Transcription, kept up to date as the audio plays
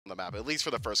the map, at least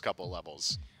for the first couple of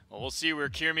levels. Well, we'll see where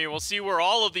we'll see where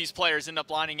all of these players end up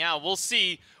lining out. We'll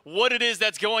see what it is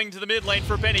that's going to the mid lane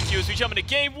for BennyQ as we jump into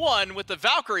game 1 with the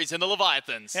Valkyries and the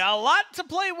Leviathans. Yeah, a lot to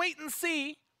play, wait and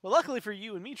see. But luckily for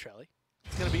you and me, Trelly,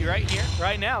 it's going to be right here,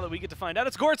 right now that we get to find out.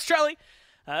 It's Gort's Trelly.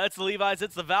 It's the Levi's,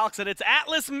 it's the Valks, and it's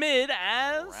Atlas mid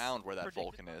as... Around where that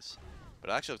Vulcan is. But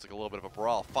actually looks like a little bit of a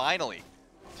brawl. Finally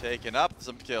taking up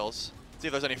some kills. See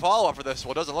if there's any follow-up for this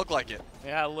one. Doesn't look like it.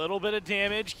 Yeah, a little bit of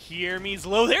damage. Kirmi's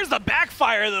low. There's the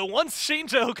backfire, though. Once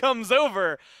Shinto comes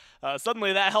over,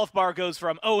 suddenly that health bar goes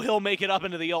from, oh, he'll make it up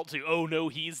into the ult to, oh, no,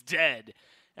 he's dead.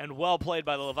 And well played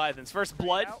by the Leviathans. First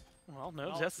blood. Well,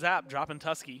 no, just Zap dropping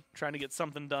Tusky, trying to get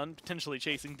something done, potentially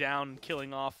chasing down,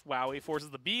 killing off Wowie. Forces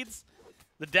the beads,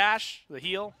 the dash, the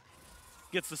heal.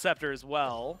 Gets the scepter as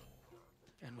well.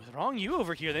 And with Wrong You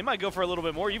over here, they might go for a little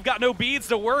bit more. You've got no beads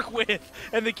to work with,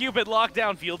 and the Cupid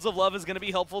lockdown. Fields of Love is going to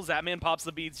be helpful. Zapman pops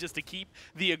the beads just to keep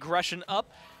the aggression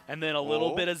up. And then a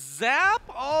little bit of zap.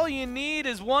 All you need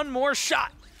is one more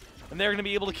shot. And they're going to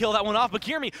be able to kill that one off. But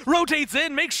Kirmi rotates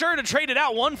in, makes sure to trade it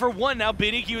out 1 for 1. Now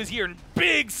BennyQ is here.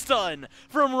 Big stun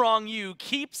from Wrong You.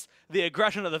 Keeps the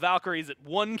aggression of the Valkyries at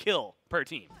 1 kill per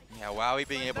team. Yeah, Wowie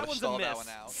being able to stall that one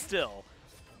out. Still.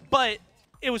 But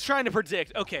it was trying to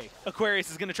predict, okay,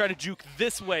 Aquarius is going to try to juke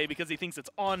this way because he thinks it's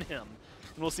on him.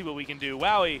 And we'll see what we can do.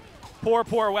 Wowie, poor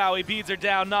Wowie. Beads are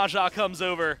down. Naja comes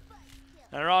over.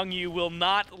 And Wrong You will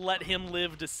not let him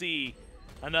live to see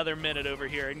another minute over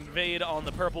here. Invade on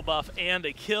the purple buff and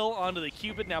a kill onto the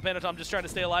Cupid. Now Panatom just trying to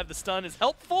stay alive. The stun is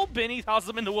helpful. Benny tosses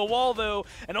him into a wall, though,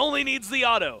 and only needs the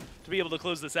auto to be able to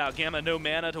close this out. Gamma, no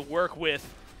mana to work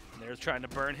with. And they're trying to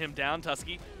burn him down.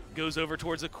 Tusky goes over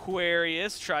towards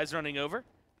Aquarius, tries running over.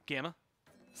 Gamma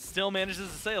still manages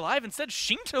to stay alive. Instead,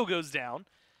 Shinto goes down.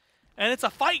 And it's a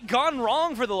fight gone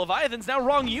wrong for the Leviathans. Now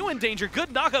Wrong You in danger.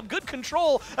 Good knock-up, good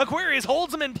control. Aquarius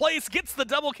holds him in place, gets the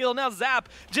double kill. Now Zap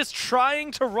just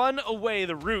trying to run away.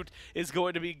 The route is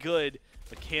going to be good.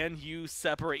 But can you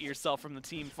separate yourself from the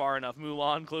team far enough?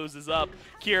 Mulan closes up.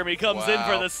 Kirmi comes in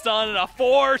for the stun and a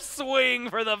 4 swing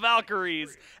for the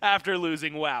Valkyries after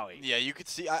losing Wowie. Yeah, you could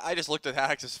see, I just looked at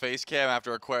Hax's face cam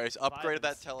after Aquarius upgraded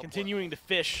that teleport. Continuing to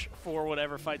fish for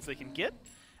whatever fights they can get.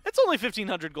 It's only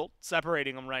 1,500 gold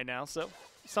separating them right now, so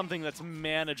something that's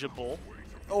manageable.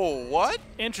 Oh, what?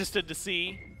 Interested to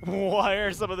see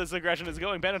where some of this aggression is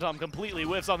going. Panatom completely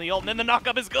whiffs on the ult, and then the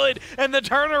knockup is good, and the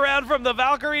turnaround from the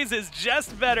Valkyries is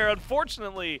just better.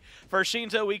 Unfortunately for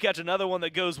Shinto, we catch another one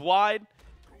that goes wide.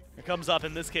 It comes up,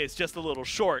 in this case, just a little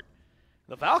short.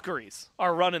 The Valkyries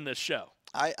are running this show.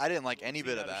 I didn't like any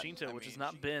bit of that. Shinto, which has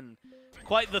not been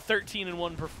quite the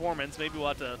 13-1 performance. Maybe we'll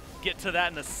have to get to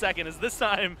that in a second, as this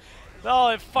time, oh,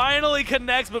 it finally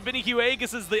connects, but BennyQ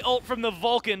Aegis is the ult from the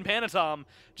Vulcan. Panatom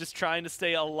just trying to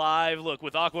stay alive. Look,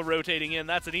 with Aqua rotating in,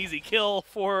 that's an easy kill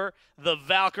for the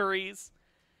Valkyries.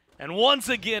 And once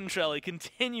again, Trelly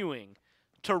continuing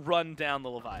to run down the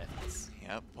Leviathans.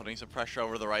 Yep, putting some pressure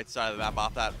over the right side of the map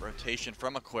off that rotation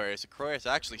from Aquarius. Aquarius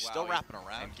actually still wrapping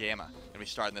around. And Gamma going to be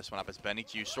starting this one up as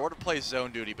BennyQ sort of plays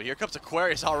zone duty, but here comes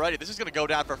Aquarius already. This is going to go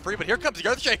down for free, but here comes the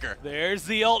Earthshaker. There's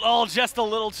the ult, oh, just a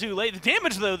little too late. The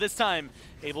damage, though, this time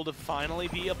able to finally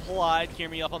be applied.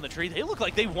 Kirmi up on the tree. They look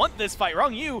like they want this fight.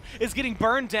 Wrong You is getting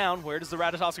burned down. Where does the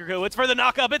Ratatosker go? It's for the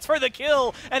knockup. It's for the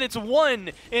kill. And it's 1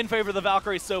 in favor of the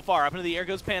Valkyries so far. Up into the air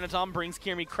goes Panatom. Brings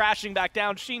Kirmi crashing back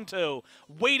down. Shinto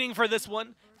waiting for this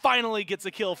one. Finally gets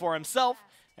a kill for himself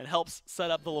and helps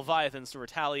set up the Leviathans to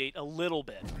retaliate a little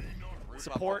bit.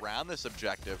 Support around this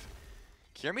objective.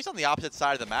 Kirmi's on the opposite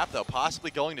side of the map, though, possibly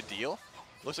going to deal.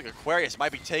 Looks like Aquarius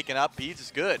might be taken up. Beads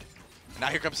is good. Now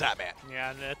here comes Zapman.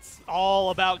 Yeah, and it's all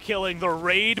about killing the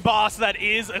raid boss that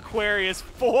is Aquarius.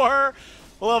 4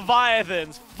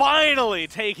 Leviathans finally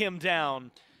take him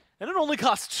down. And it only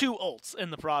costs 2 ults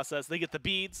in the process. They get the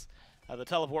beads. The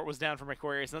teleport was down from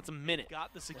Aquarius, and that's a minute.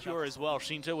 Got the secure as well.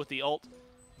 Shinto with the ult.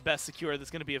 Best secure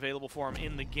that's going to be available for him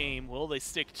in the game. Will they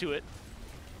stick to it?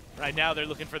 Right now, they're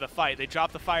looking for the fight. They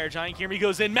drop the Fire Giant. Kirmi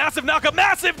goes in. Massive knockup.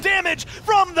 Massive damage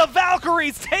from the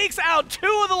Valkyries. Takes out 2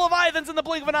 of the Leviathans in the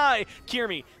blink of an eye.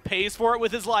 Kirmi pays for it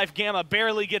with his life. Gamma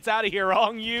barely gets out of here.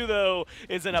 Wrong You, though,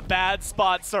 is in a bad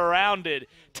spot, surrounded.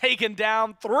 Taken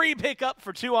down. 3 pickup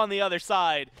for 2 on the other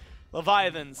side.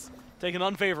 Leviathans take an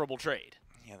unfavorable trade.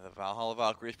 Yeah, the Valhalla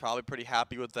Valkyries probably pretty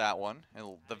happy with that one. At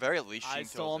the very least, Eyes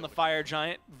still on the Fire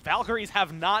Giant. Valkyries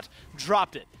have not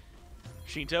dropped it.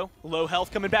 Shinto, low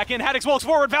health coming back in. Haddix walks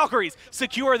forward. Valkyries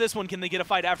secure this one. Can they get a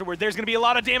fight afterward? There's going to be a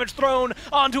lot of damage thrown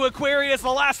onto Aquarius. The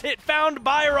last hit found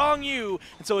by Rongyu.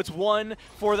 And so it's 1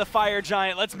 for the Fire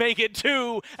Giant. Let's make it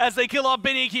 2 as they kill off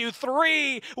BenyQ.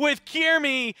 3 with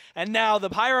Kiermi. And now the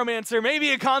Pyromancer,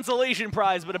 maybe a consolation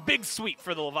prize, but a big sweep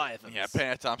for the Leviathans. Yeah,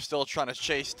 Panatom still trying to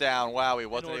chase down WoWie.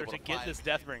 Wasn't able to get find this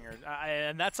Deathbringer.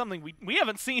 And that's something we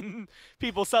haven't seen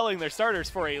people selling their starters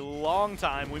for a long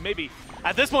time. We maybe,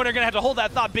 at this point, are going to have to hold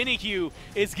that thought. BenyQ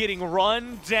is getting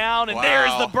run down, and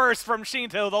there's the burst from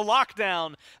Shinto, the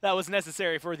lockdown that was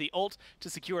necessary for the ult to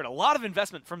secure it. A lot of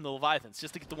investment from the Leviathans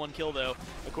just to get the 1 kill, though.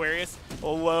 Aquarius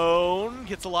alone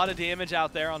gets a lot of damage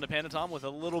out there onto Panatom with a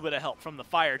little bit of help from the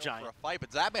Fire Giant. For a fight,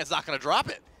 but Zapman's not going to drop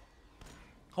it.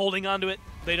 Holding onto it.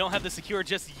 They don't have the secure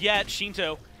just yet.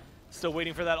 Shinto still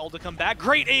waiting for that ult to come back.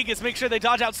 Great Aegis, make sure they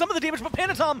dodge out some of the damage, but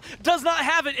Panatom does not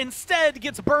have it. Instead,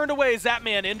 gets burned away.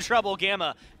 Zapman in trouble.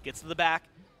 Gamma gets to the back.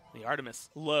 The Artemis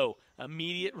low.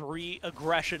 Immediate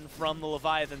re-aggression from the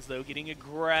Leviathans, though. Getting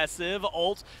aggressive.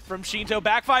 Ult from Shinto.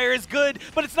 Backfire is good,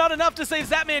 but it's not enough to save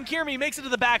Zapman. Kiermi makes it to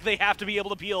the back. They have to be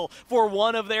able to peel for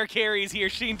one of their carries here.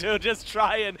 Shinto just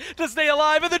trying to stay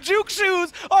alive, and the Juke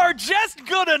Shoes are just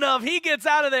good enough. He gets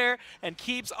out of there and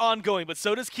keeps on going, but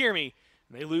so does Kiermi.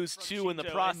 They lose 2 in the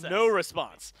process. No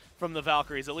response from the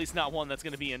Valkyries, at least not one that's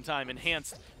going to be in time.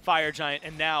 Enhanced Fire Giant,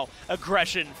 and now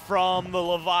aggression from the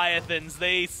Leviathans.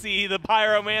 They see the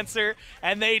Pyromancer,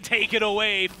 and they take it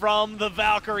away from the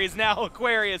Valkyries. Now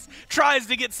Aquarius tries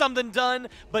to get something done,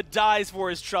 but dies for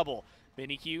his trouble.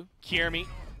 BenyQ, Kiermi,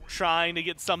 trying to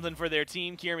get something for their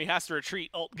team. Kiermi has to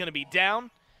retreat. Ult going to be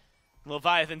down.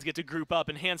 Leviathans get to group up.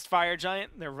 Enhanced Fire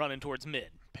Giant, they're running towards mid.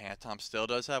 Panatom still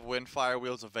does have Windfire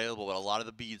wheels available, but a lot of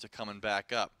the beads are coming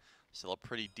back up. Still a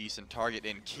pretty decent target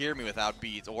in Kiermi without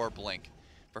beads or blink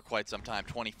for quite some time,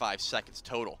 25 seconds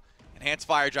total. Enhanced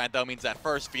Fire Giant, though, means that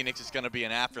first Phoenix is going to be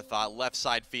an afterthought. Left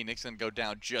side Phoenix can go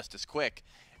down just as quick.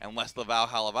 Unless the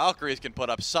Valhalla Valkyries can put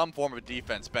up some form of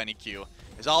defense, BenyQ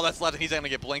is all that's left, and he's going to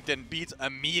get blinked in. Beats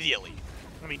immediately.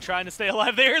 I mean, trying to stay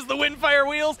alive. There's the Windfire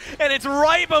wheels, and it's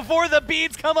right before the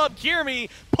beads come up. Kiermi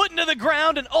put into the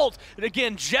ground and ult. And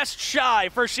again, just shy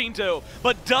for Shinto.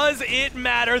 But does it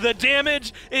matter? The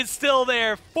damage is still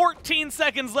there. 14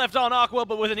 seconds left on Aqua,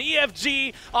 but with an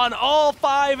EFG on all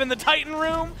 5 in the Titan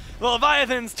room, the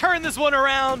Leviathans turn this one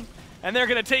around, and they're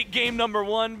going to take game number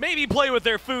 1, maybe play with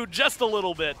their food just a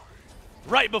little bit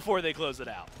right before they close it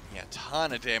out. Yeah,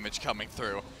 ton of damage coming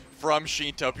through from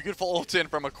Shinto. Beautiful ult in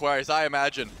from Aquarius. I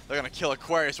imagine they're going to kill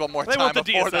Aquarius one more time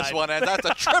before this one ends. That's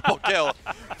a triple kill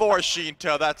for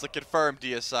Shinto. That's a confirmed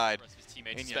deicide. His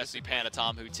teammates, especially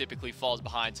Panatom, who typically falls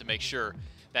behind to make sure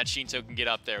that Shinto can get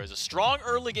up there. It was a strong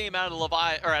early game out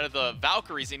of the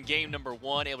Valkyries in game number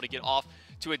 1, able to get off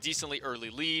to a decently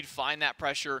early lead, find that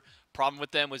pressure. Problem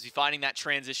with them was finding that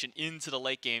transition into the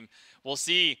late game. We'll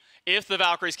see if the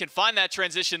Valkyries can find that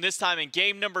transition this time in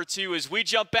game number 2 as we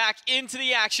jump back into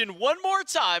the action one more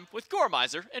time with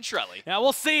Gormizer and Shrelly. Now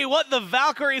we'll see what the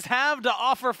Valkyries have to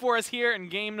offer for us here in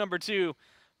game number 2.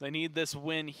 They need this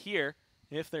win here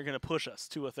if they're going to push us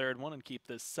to a third one and keep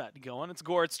this set going. It's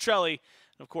Gore, it's Shrelly,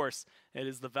 and of course it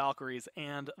is the Valkyries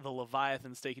and the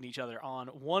Leviathans taking each other on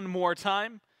one more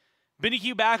time.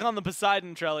 BenyQ back on the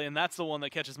Poseidon, Shrelly, and that's the one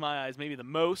that catches my eyes maybe the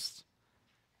most.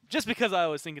 Just because I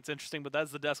always think it's interesting, but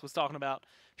as the desk was talking about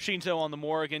Shinto on the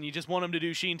Morrigan, you just want them to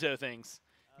do Shinto things.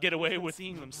 Get away with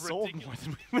seeing them sold more than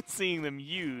we've been seeing them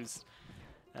used.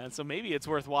 And so maybe it's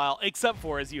worthwhile, except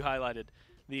for, as you highlighted,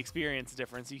 the experience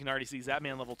difference. You can already see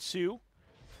Zapman level 2.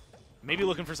 Maybe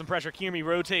looking for some pressure. Kiermi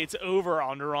rotates over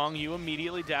on Rongyu,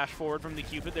 immediately dash forward from the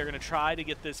Cupid. They're going to try to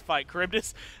get this fight.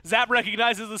 Charybdis, Zap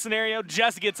recognizes the scenario,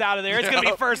 just gets out of there. It's going to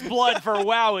be first blood for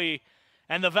WoWie.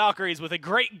 And the Valkyries, with a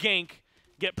great gank,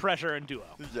 get pressure in duo.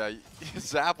 Yeah,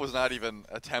 Zap was not even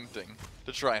attempting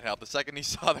to try and help. The second he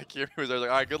saw that Kiermi was there, he was like,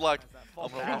 all right, good luck.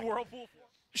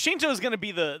 Shinto is going to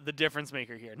be the difference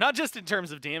maker here. Not just in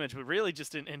terms of damage, but really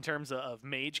just in terms of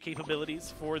mage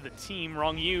capabilities for the team.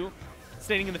 Rongyu,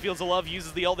 standing in the fields of love,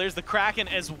 uses the ult. There's the Kraken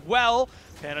as well.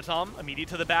 Panatom, immediate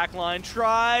to the back line,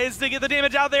 tries to get the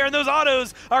damage out there, and those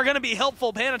autos are going to be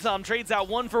helpful. Panatom trades out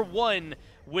 1 for 1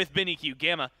 with BenyQ.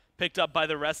 Gamma picked up by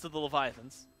the rest of the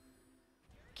Leviathans.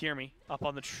 Kiermi up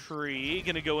on the tree,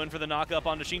 going to go in for the knock-up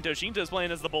onto Shinto. Shinto's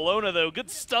playing as the Bologna, though.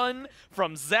 Good stun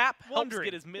from Zap. Helps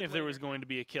get his mid if there was going to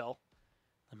be a kill.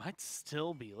 There might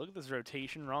still be. Look at this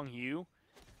rotation. Rongyu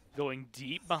going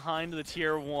deep behind the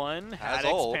tier 1.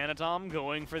 Haddix, Panatom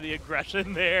going for the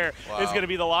aggression there. Wow. Is going to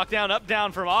be the lockdown, up,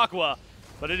 down from Aqua.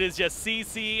 But it is just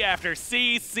CC after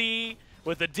CC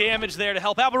with the damage there to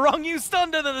help out. But Rongyu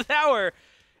stunned into the tower.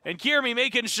 And Kiermi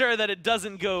making sure that it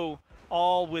doesn't go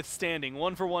all withstanding.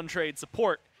 1-for-1 trade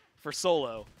support for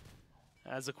Solo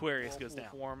as Aquarius goes down.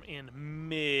 Form in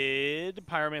mid.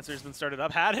 Pyromancer's been started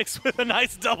up. Haddix with a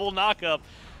nice double knockup.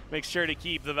 Makes sure to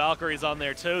keep the Valkyries on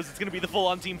their toes. It's going to be the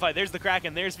full-on team fight. There's the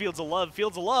Kraken. There's Fields of Love.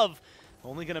 Fields of Love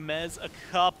only going to mez a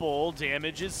couple.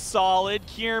 Damage is solid.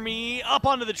 Kiermi up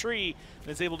onto the tree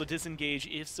and is able to disengage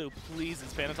if so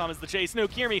pleases. Panatom is the chase. No,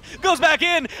 Kiermi goes back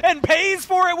in and pays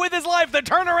for it with his life. The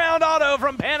turnaround auto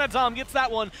from Panatom gets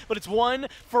that one, but it's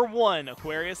 1-for-1.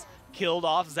 Aquarius killed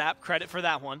off Zap. Credit for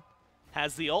that one.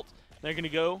 Has the ult. They're going to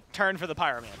go turn for the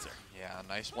Pyromancer. Yeah,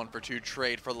 nice 1-for-2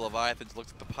 trade for the Leviathans.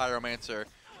 Looks like the Pyromancer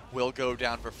will go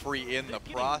down for free in the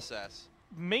process.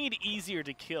 Made easier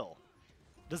to kill.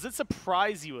 Does it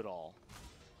surprise you at all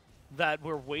that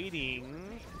we're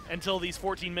waiting until these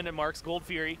 14-minute marks? Gold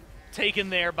Fury taken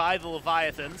there by the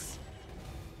Leviathans.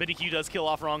 BennyQ does kill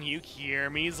off Wrong Hugh.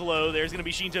 Kiermi's low. There's going to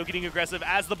be Shinto getting aggressive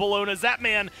as the Bologna.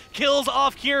 Zapman kills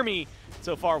off Kiermi.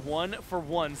 So far,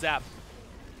 1-for-1. Zap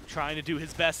trying to do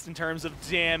his best in terms of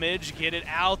damage. Get it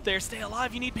out there. Stay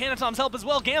alive. You need Panatom's help as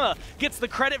well. Gamma gets the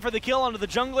credit for the kill onto the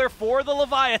jungler for the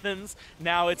Leviathans.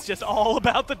 Now it's just all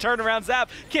about the turnaround. Zap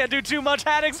can't do too much.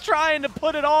 Haddix trying to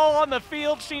put it all on the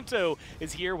field. Shinto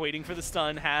is here waiting for the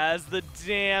stun. Has the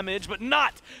damage, but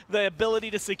not the ability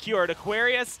to secure it.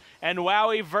 Aquarius and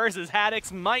Wowie versus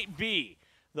Haddix might be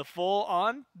the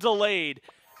full-on delayed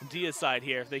Deicide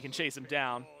here. If they can chase him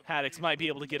down, Haddix might be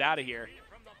able to get out of here.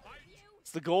 It's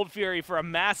the Gold Fury for a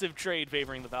massive trade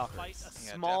favoring the Valkyries. A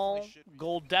small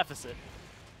gold deficit.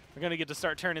 We're going to get to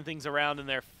start turning things around in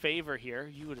their favor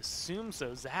here. You would assume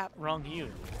so. Zap, Wrong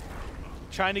Hugh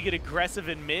trying to get aggressive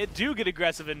in mid. Do get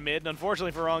aggressive in mid. And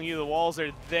unfortunately for Wrong Hugh, the walls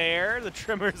are there. The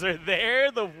trimmers are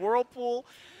there. The Whirlpool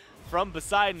from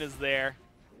Poseidon is there.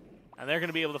 And they're going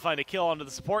to be able to find a kill onto the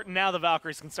support, and now the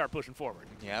Valkyries can start pushing forward.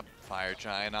 Yep, Fire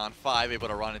Giant on 5, able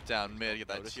to run it down mid, get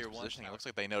that tier 1 positioning. It looks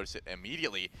like they notice it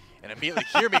immediately, and immediately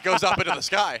Kiermi goes up into the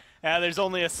sky. There's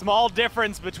only a small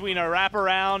difference between a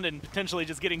wraparound and potentially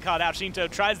just getting caught out. Shinto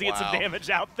tries to get some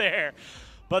damage out there,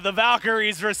 but the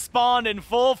Valkyries respond in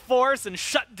full force and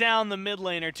shut down the mid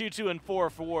laner. 2-2 and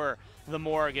 4 for the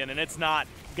Morrigan, and it's not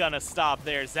gonna stop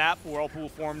there. Zap, Whirlpool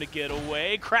form to get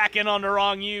away. Kraken on the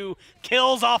Wrong Hugh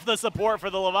kills off the support for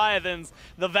the Leviathans.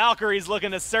 The Valkyries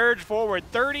looking to surge forward.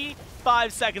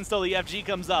 35 seconds till the FG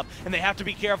comes up, and they have to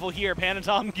be careful here.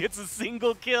 Panatom gets a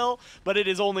single kill, but it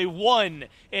is only 1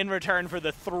 in return for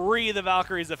the 3 the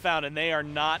Valkyries have found, and they are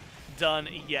not done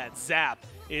yet. Zap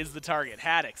is the target.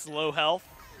 Haddix, low health.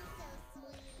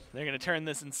 They're going to turn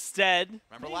this instead.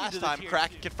 Remember last time,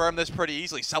 Kraken confirmed this pretty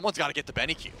easily. Someone's got to get the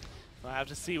BennyQ. We'll have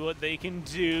to see what they can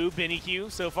do.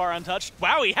 BennyQ so far untouched.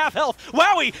 Wowie, half health.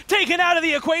 Wowie taken out of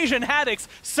the equation. Haddix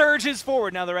surges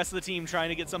forward. Now the rest of the team trying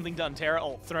to get something done. Terra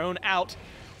ult thrown out,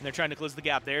 and they're trying to close the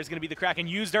gap. There's going to be the Kraken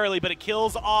used early, but it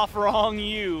kills off Wrong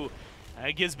Hugh.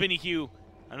 It gives BennyQ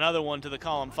another one to the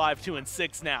column. 5, 2, and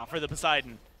 6 now for the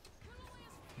Poseidon.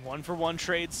 1-for-1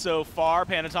 trade so far.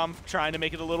 Panatom trying to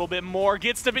make it a little bit more.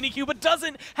 Gets to BennyQ, but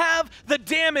doesn't have the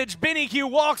damage.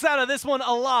 BennyQ walks out of this one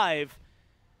alive.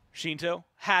 Shinto,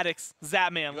 Haddix,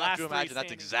 Zapman. You have to imagine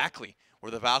that's exactly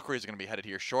where the Valkyries are going to be headed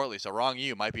here shortly, so Wrong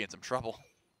Hugh might be in some trouble.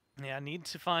 Yeah, need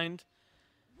to find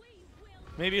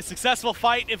maybe a successful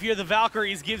fight if you're the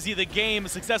Valkyries gives you the game. A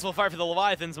successful fight for the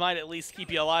Leviathans might at least keep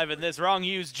you alive in this. Wrong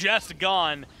Hugh's just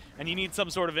gone, and you need some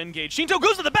sort of engage. Shinto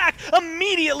goes to the back,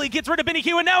 immediately gets rid of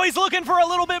BennyQ, and now he's looking for a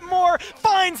little bit more.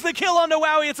 Finds the kill onto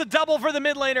Wowie. It's a double for the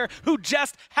mid laner, who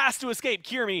just has to escape.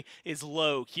 Kiermi is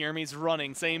low. Kiermi's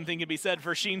running. Same thing can be said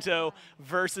for Shinto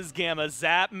versus Gamma.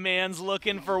 Zapman's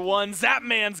looking for one.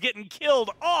 Zapman's getting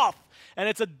killed off, and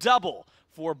it's a double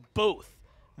for both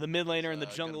the mid laner and the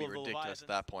jungle of the ridiculous Leviathans. At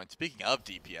that point. Speaking of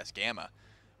DPS, Gamma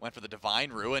went for the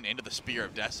Divine Ruin into the Spear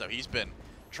of Death, so he's been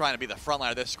trying to be the front line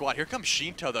of this squad. Here comes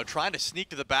Shinto, though, trying to sneak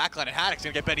to the back line, and Haddix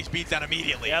going to get Benny's beats down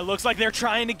immediately. Yeah, it looks like they're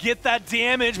trying to get that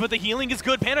damage, but the healing is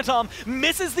good. Panatom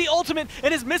misses the ultimate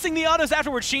and is missing the autos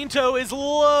afterwards. Shinto is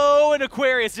low, and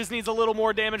Aquarius just needs a little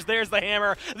more damage. There's the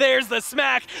hammer. There's the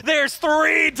smack. There's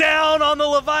 3 down on the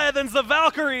Leviathans. The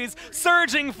Valkyries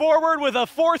surging forward with a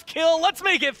 4th kill. Let's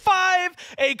make it 5.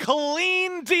 A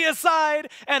clean Deicide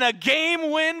and a game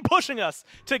win, pushing us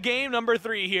to game number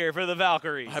 3 here for the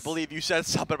Valkyries. I believe you said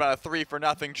something about a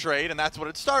 3-for-0 trade, and that's what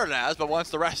it started as, but once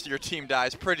the rest of your team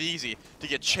dies, pretty easy to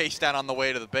get chased down on the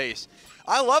way to the base.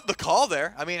 I love the call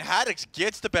there. I mean, Haddix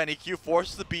gets the BennyQ,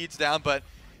 forces the beads down, but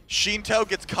Shinto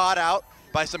gets caught out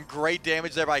by some great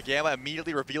damage there by Gamma,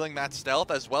 immediately revealing that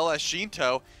stealth, as well as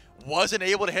Shinto wasn't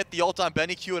able to hit the ult on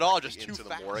Benny Q at all, just too into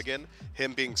fast. the Morrigan.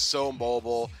 Him being so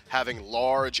mobile, having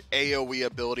large AoE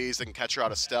abilities that can catch her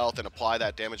out of stealth and apply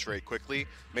that damage very quickly,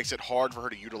 makes it hard for her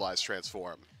to utilize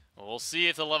Transform. We'll see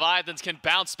if the Leviathans can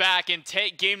bounce back and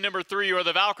take game number 3, or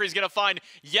the Valkyries going to find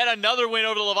yet another win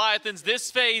over the Leviathans this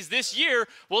phase, this year.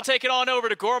 We'll take it on over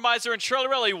to Gormizer and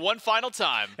Trellarelli one final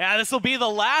time. Yeah, this will be the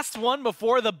last one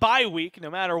before the bye week.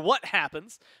 No matter what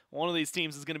happens, one of these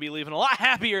teams is going to be leaving a lot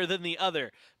happier than the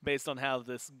other based on how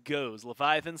this goes.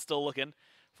 Leviathan still looking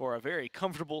for a very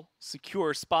comfortable,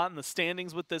 secure spot in the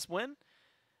standings with this win.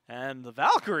 And the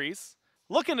Valkyries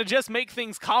looking to just make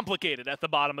things complicated at the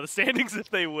bottom of the standings if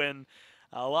they win.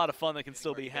 A lot of fun that can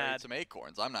still be had. Some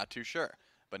acorns, I'm not too sure.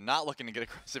 But not looking to get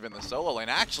aggressive in the solo lane.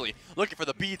 Actually, looking for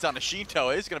the beads on the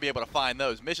Shinto. Is going to be able to find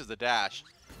those. Misses the dash.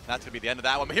 That's going to be the end of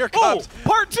that one. But here comes. Oh,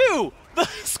 part 2! The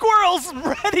Squirrels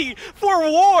ready for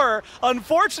war.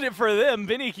 Unfortunate for them,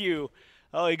 BinnyQ.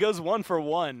 Oh, he goes 1 for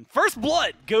 1. First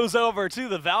blood goes over to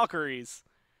the Valkyries.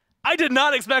 I did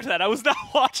not expect that. I was not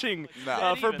watching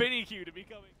for BinnyQ to be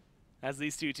coming. As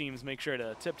these two teams make sure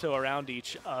to tiptoe around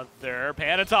each other.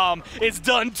 Panatom is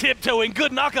done tiptoeing.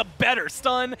 Good knockup, better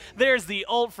stun. There's the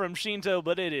ult from Shinto,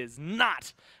 but it is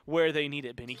not where they need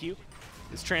it. BinnyQ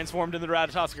is transformed in the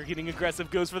Ratatosker, getting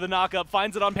aggressive, goes for the knockup,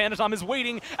 finds it on Panatom, is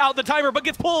waiting out the timer, but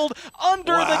gets pulled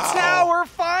under the tower,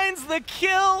 finds the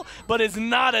kill, but is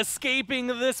not escaping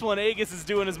this one. Aegis is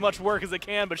doing as much work as it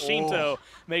can, but Shinto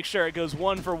makes sure it goes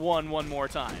 1 for 1 one more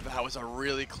time. That was a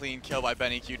really clean kill by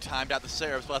BennyQ. Timed out the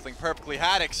Seraph's Blessing perfectly.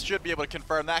 Haddix should be able to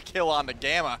confirm that kill on the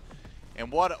Gamma.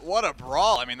 And what a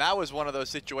brawl. I mean, that was one of those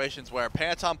situations where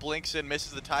Panatom blinks in,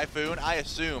 misses the Typhoon. I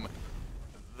assume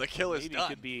the kill is Maybe done.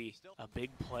 It could be a big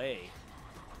play.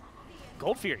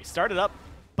 Gold Fury started up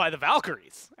by the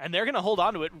Valkyries, and they're going to hold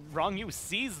on to it. Rongyu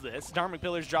sees this. Dharmic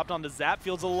Pillars dropped onto Zap.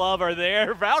 Fields of Love are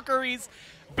there. Valkyries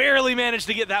barely managed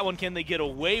to get that one. Can they get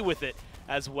away with it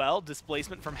as well?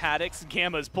 Displacement from Haddix.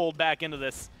 Gamma's pulled back into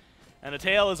this. And a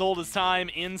tale as old as time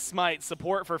in Smite.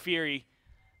 Support for Fury.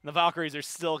 And the Valkyries are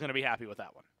still going to be happy with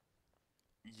that one.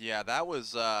 Yeah, that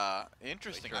was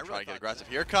interesting. I try to get aggressive.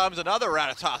 Here comes another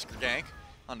Ratatosker gank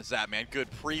on the Zap, man. Good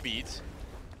pre-beats.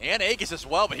 And Aegis as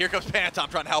well, but here comes Panatom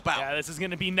trying to help out. Yeah, this is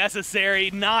going to be necessary.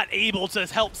 Not able to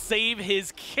help save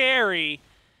his carry.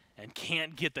 And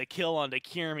can't get the kill onto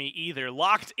Kirmi either.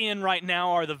 Locked in right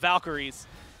now are the Valkyries.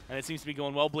 And it seems to be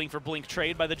going well. Blink for blink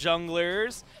trade by the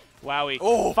junglers.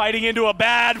 Wowie fighting into a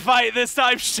bad fight this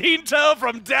time. Shinto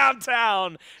from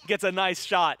downtown gets a nice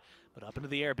shot. But up into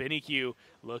the air, BinnyQ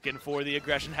looking for the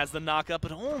aggression, has the knockup,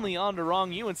 but only on to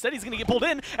Rongyu. Instead, he's going to get pulled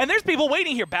in, and there's people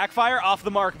waiting here. Backfire off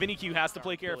the mark. BinnyQ has to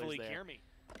play carefully.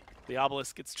 The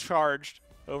Obelisk gets charged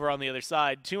over on the other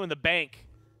side. 2 in the bank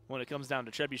when it comes down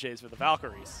to trebuchets for the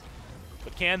Valkyries.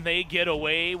 But can they get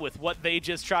away with what they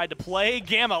just tried to play?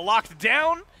 Gamma locked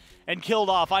down and killed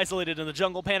off, isolated in the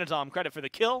jungle. Panatom, credit for the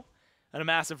kill, and a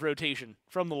massive rotation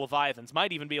from the Leviathans.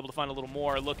 Might even be able to find a little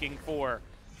more, looking for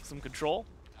some control.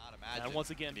 And once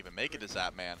again, didn't even make it to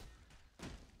Zap, man.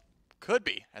 Could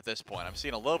be at this point. I'm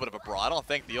seeing a little bit of a brawl. I don't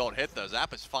think the ult hit though.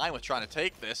 Zap is fine with trying to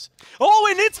take this. Oh,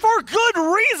 and it's for good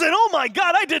reason. Oh my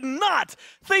God, I did not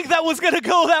think that was gonna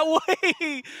go that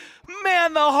way.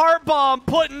 Man, the heart bomb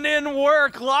putting in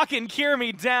work, locking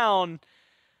Kirmi down.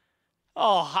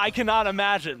 Oh, I cannot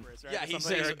imagine. Yeah, he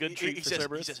says a good treat for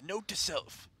Cerberus. He says, note to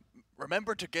self.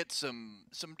 Remember to get some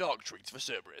dog treats for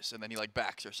Cerberus, and then he like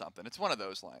backs or something. It's one of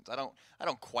those lines. I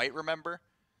don't quite remember,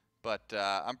 but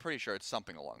I'm pretty sure it's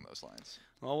something along those lines.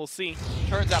 Well, we'll see.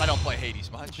 Turns out I don't play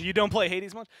Hades much. You don't play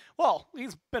Hades much? Well,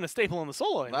 he's been a staple in the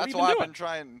solo lane. That's why I've been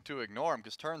trying to ignore him,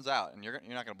 because turns out, and you're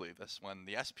not gonna believe this, when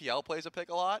the SPL plays a pick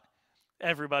a lot,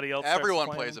 everyone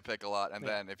plays a pick a lot, and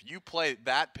then if you play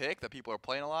that pick that people are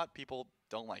playing a lot, people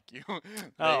don't like you.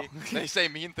 they say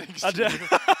mean things to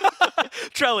you.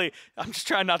 Trelly, I'm just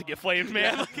trying not to get flamed,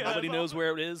 man. Nobody knows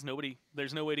where it is.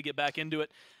 There's no way to get back into it.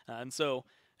 And so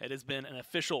it has been an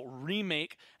official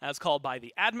remake as called by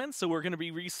the admins. So we're going to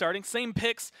be restarting. Same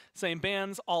picks, same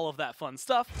bands, all of that fun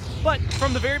stuff. But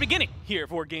from the very beginning here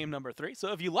for game number 3.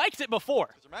 So if you liked it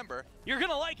before, remember, you're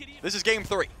going to like it even. This is game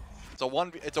 3. It's a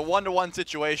 1-to-1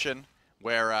 situation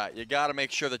where you got to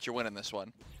make sure that you're winning this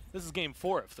one. This is game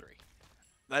 4 of 3.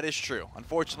 That is true.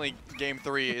 Unfortunately, game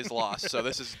 3 is lost, so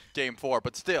this is game 4.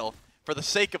 But still, for the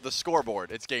sake of the scoreboard,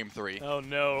 it's game 3. Oh,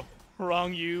 no.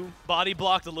 Wrong body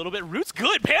blocked a little bit. Root's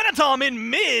good. Panatom in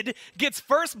mid gets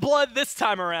first blood this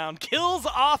time around. Kills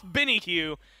off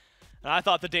BinnyQ. And I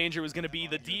thought the danger was going to be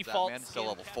the default. Man, still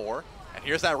level 4. And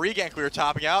here's that regank we were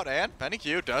topping out, and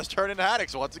BinnyQ does turn into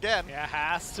Haddix once again. Yeah,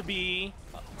 has to be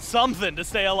something to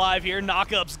stay alive here.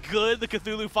 Knockup's good. The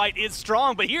Cthulhu fight is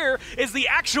strong, but here is the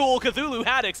actual Cthulhu.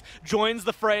 Haddix joins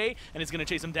the fray and is going to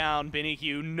chase him down.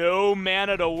 BRZA, no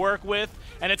mana to work with,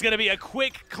 and it's going to be a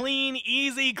quick, clean,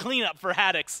 easy cleanup for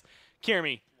Haddix.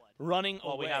 Kiermy running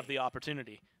while we have the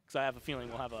opportunity, because I have a feeling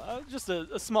we'll have just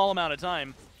a small amount of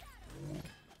time.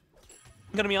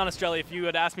 I'm going to be honest, Jelly, if you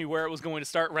had asked me where it was going to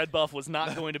start, red buff was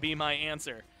not going to be my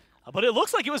answer. But it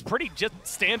looks like it was pretty just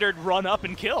standard run up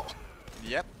and kill.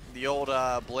 Yep, the old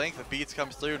blink, the beats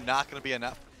comes through, not going to be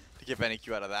enough to get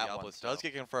BRZA out of that one. Does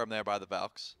get confirmed there by the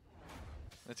Valks.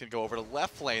 It's going to go over to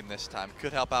left lane this time.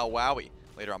 Could help out Wowie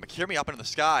later on. But Kiermy up into the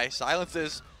sky,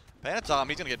 silences Panatom,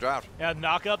 he's going to get drowned. Yeah,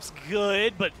 knockup's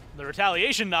good, but the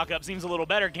retaliation knockup seems a little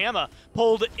better. Gamma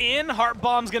pulled in, Heart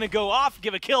Bomb's going to go off,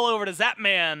 give a kill over to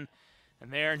Zapman.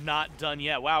 And they're not done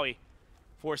yet. Wowie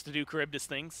forced to do Charybdis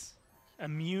things.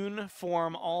 Immune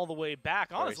form all the way back,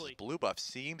 honestly. Blue buff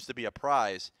seems to be a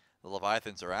prize the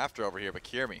Leviathans are after over here, but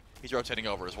Kiermy, he's rotating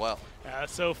over as well.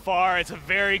 So far, it's a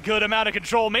very good amount of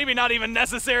control. Maybe not even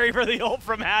necessary for the ult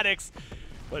from Haddix,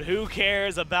 but who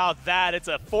cares about that? It's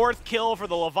a 4th kill for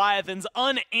the Leviathans,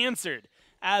 unanswered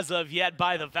as of yet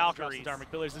by the Valkyries.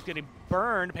 Dharmic Pillars is getting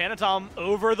burned. Panatom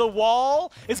over the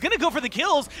wall is going to go for the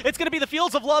kills. It's going to be the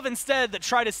Fields of Love instead that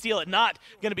try to steal it. Not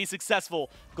going to be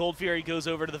successful. Gold Fury goes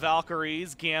over to the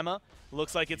Valkyries. Gamma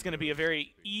looks like it's going to be a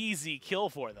very easy kill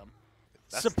for them.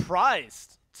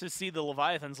 Surprised to see the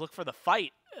Leviathans look for the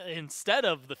fight instead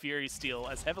of the Fury steal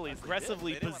as heavily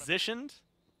aggressively positioned.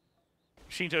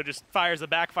 Shinto just fires a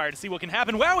backfire to see what can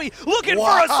happen. Wowie looking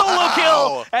for a solo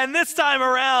kill! And this time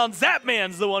around,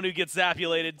 Zapman's the one who gets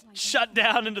zapulated, shut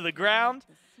down into the ground,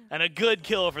 and a good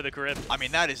kill for the Caribbean. I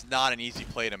mean, that is not an easy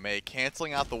play to make.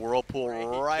 Canceling out the Whirlpool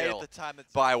right at the time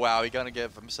that's by Wowie. Going to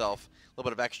give himself a little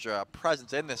bit of extra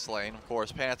presence in this lane. Of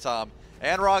course, Panatom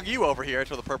and Rongyu over here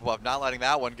to the purple buff, not letting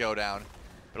that one go down.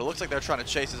 But it looks like they're trying to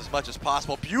chase it as much as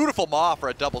possible. Beautiful Maw for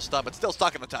a double stun, but still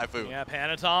stuck in the Typhoon. Yeah,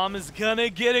 Panatom is gonna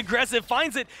get aggressive,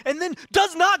 finds it, and then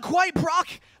does not quite proc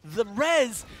the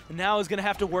res. And now is gonna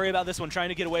have to worry about this one, trying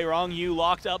to get away. Rongyu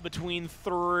locked up between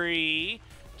 3.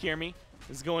 Kiermy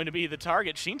is going to be the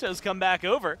target. Shinto's come back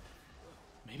over.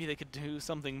 Maybe they could do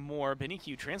something more.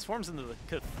 BRZA transforms into the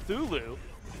Cthulhu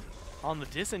on the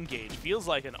disengage. Feels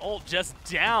like an ult just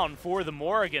down for the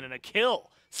Morrigan, and a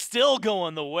kill still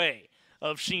going the way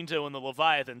of Shinto and the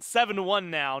Leviathan. 7-1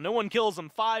 now. No one kills them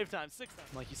 5 times, 6 times.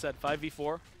 Like you said,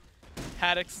 5v4.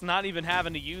 Haddix not even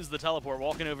having to use the teleport,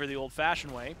 walking over the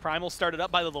old-fashioned way. Primal started up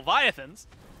by the Leviathans,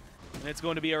 and it's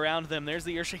going to be around them. There's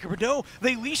the Earthshaker, but no,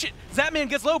 they leash it. Zapman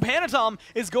gets low. Panatom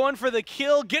is going for the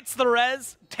kill, gets the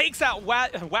res, takes out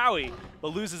Wowie,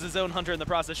 but loses his own hunter in the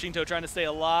process. Shinto trying to stay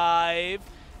alive.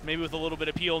 Maybe with a little bit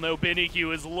of peel. No,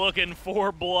 BRZA is looking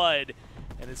for blood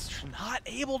and is not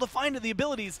able to find the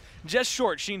abilities. Just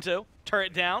short. Shinto,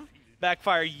 turret down.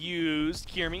 Backfire used.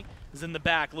 Kiermy is in the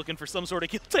back looking for some sort of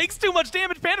kill. Takes too much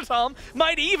damage. Panatom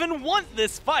might even want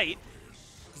this fight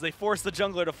as they force the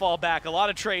jungler to fall back. A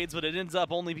lot of trades, but it ends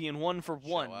up only being 1 for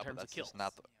 1 in terms of kills.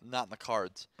 Not in the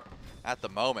cards at the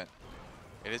moment.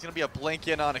 It is going to be a blink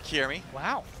in on a Kiermy.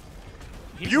 Wow.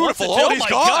 Beautiful. Oh, he's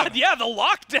gone. God. Yeah, the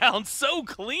lockdown so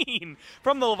clean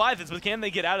from the Leviathans. But can they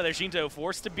get out of there? Shinto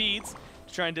forced to beats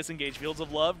to try and disengage. Fields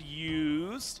of Love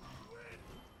used.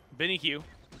 BRZA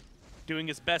doing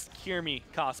his best Kiermy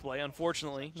cosplay.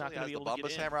 Unfortunately, not going to be able to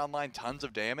get in. Hammer online, tons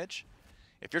of damage.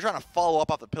 If you're trying to follow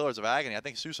up off the Pillars of Agony, I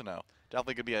think Susanoo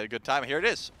definitely could be a good time. Here it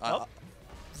is.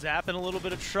 Zap in a little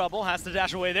bit of trouble, has to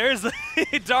dash away. There's the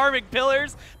Dharmic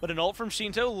Pillars, but an ult from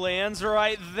Shinto lands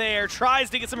right there. Tries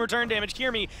to get some return damage.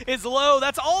 Kiermy is low.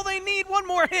 That's all they need. One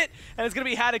more hit, and it's going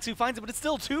to be Haddix who finds it, but it's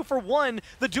still 2 for 1.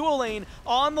 The dual lane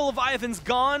on the Leviathans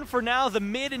gone for now. The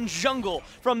mid and jungle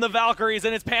from the Valkyries,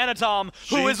 and it's Panatom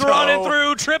who is running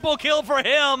through. Triple kill for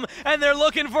him, and they're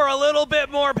looking for a little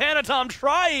bit more. Panatom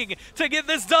trying to get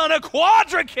this done. A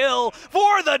quadra kill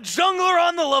for the jungler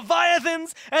on the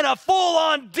Leviathans, and a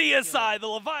full-on deicide. The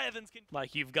Leviathans can,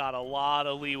 like, you've got a lot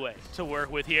of leeway to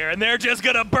work with here, and they're just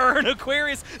gonna burn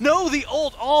Aquarius. No, the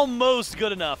ult almost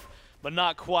good enough, but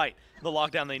not quite the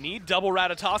lockdown they need. Double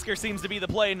Ratatosker seems to be the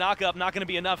play. Knockup not going to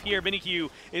be enough here.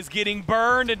 BRZA is getting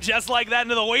burned, and just like that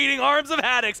into the waiting arms of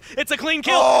Haddix. It's a clean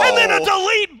kill, and then a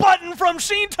delete button from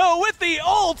Shinto with the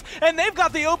ult, and they've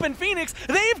got the open Phoenix.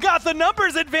 They've got the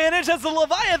numbers advantage as the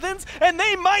Leviathans, and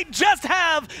they might just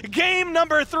have game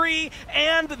number 3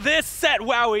 and this set.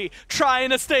 Wowie trying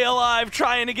to stay alive,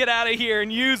 trying to get out of here,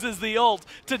 and uses the ult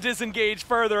to disengage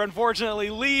further.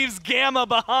 Unfortunately, leaves Gamma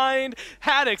behind.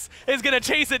 Haddix is going to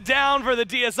chase it down. down for the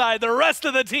DSI. The rest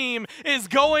of the team is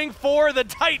going for the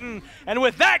Titan. And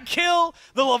with that kill,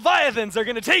 the Leviathans are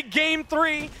going to take game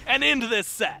 3 and end this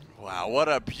set. Wow, what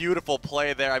a beautiful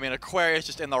play there. I mean, Aquarius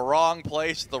just in the wrong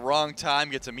place at the wrong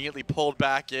time, gets immediately pulled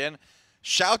back in.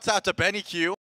 Shouts out to Benny Q.